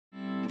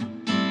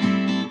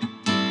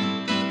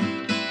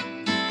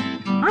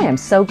I am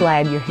so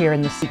glad you're here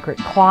in the Secret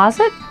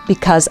Closet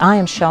because I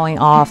am showing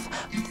off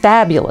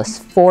fabulous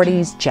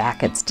 40s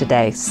jackets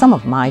today. Some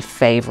of my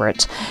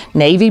favorites.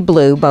 Navy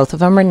blue, both of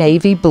them are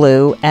navy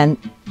blue, and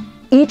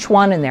each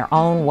one in their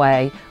own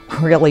way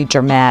really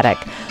dramatic.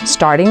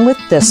 Starting with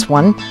this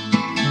one.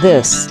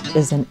 This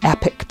is an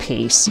epic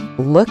piece.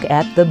 Look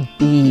at the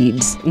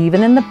beads,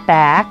 even in the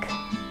back.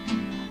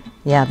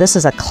 Yeah, this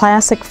is a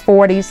classic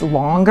 40s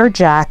longer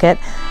jacket.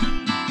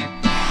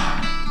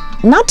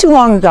 Not too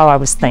long ago I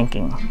was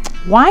thinking,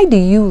 why do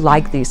you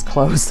like these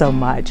clothes so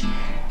much?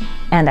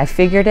 And I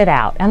figured it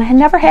out, and I had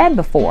never had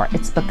before.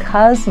 It's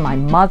because my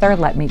mother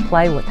let me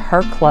play with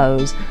her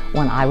clothes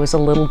when I was a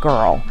little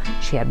girl.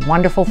 She had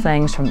wonderful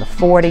things from the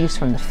 40s,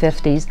 from the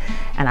 50s,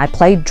 and I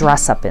played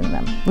dress up in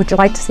them. Would you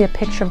like to see a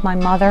picture of my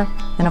mother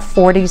in a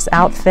 40s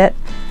outfit?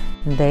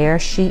 There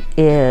she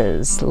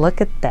is.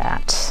 Look at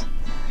that.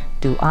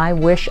 Do I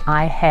wish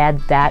I had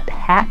that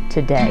hat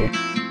today?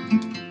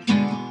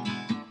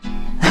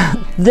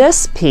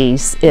 This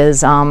piece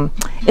is,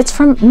 it's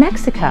from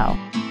Mexico.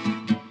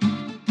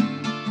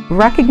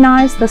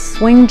 Recognize the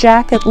swing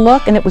jacket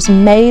look, and it was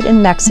made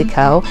in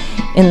Mexico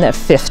in the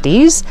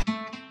 50s.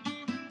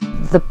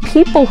 The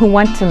people who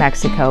went to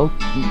Mexico,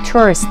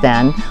 tourists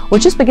then, were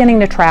just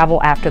beginning to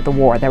travel after the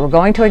war. They were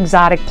going to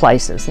exotic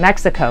places,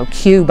 Mexico,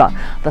 Cuba,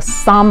 the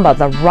samba,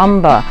 the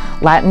rumba.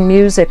 Latin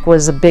music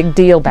was a big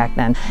deal back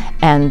then.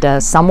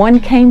 And someone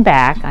came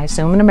back, I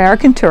assume an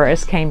American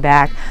tourist, came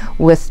back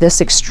with this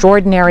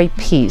extraordinary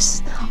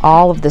piece.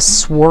 All of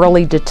this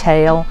swirly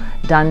detail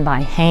done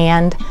by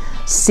hand,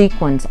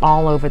 sequins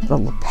all over the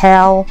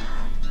lapel,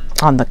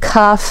 on the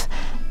cuff,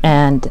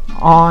 and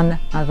on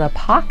the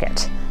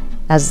pocket.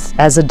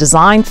 As a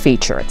design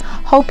feature.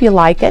 Hope you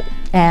like it,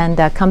 and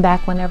come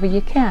back whenever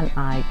you can.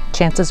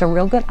 Chances are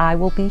real good I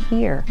will be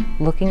here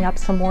looking up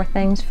some more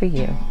things for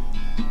you.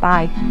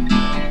 Bye.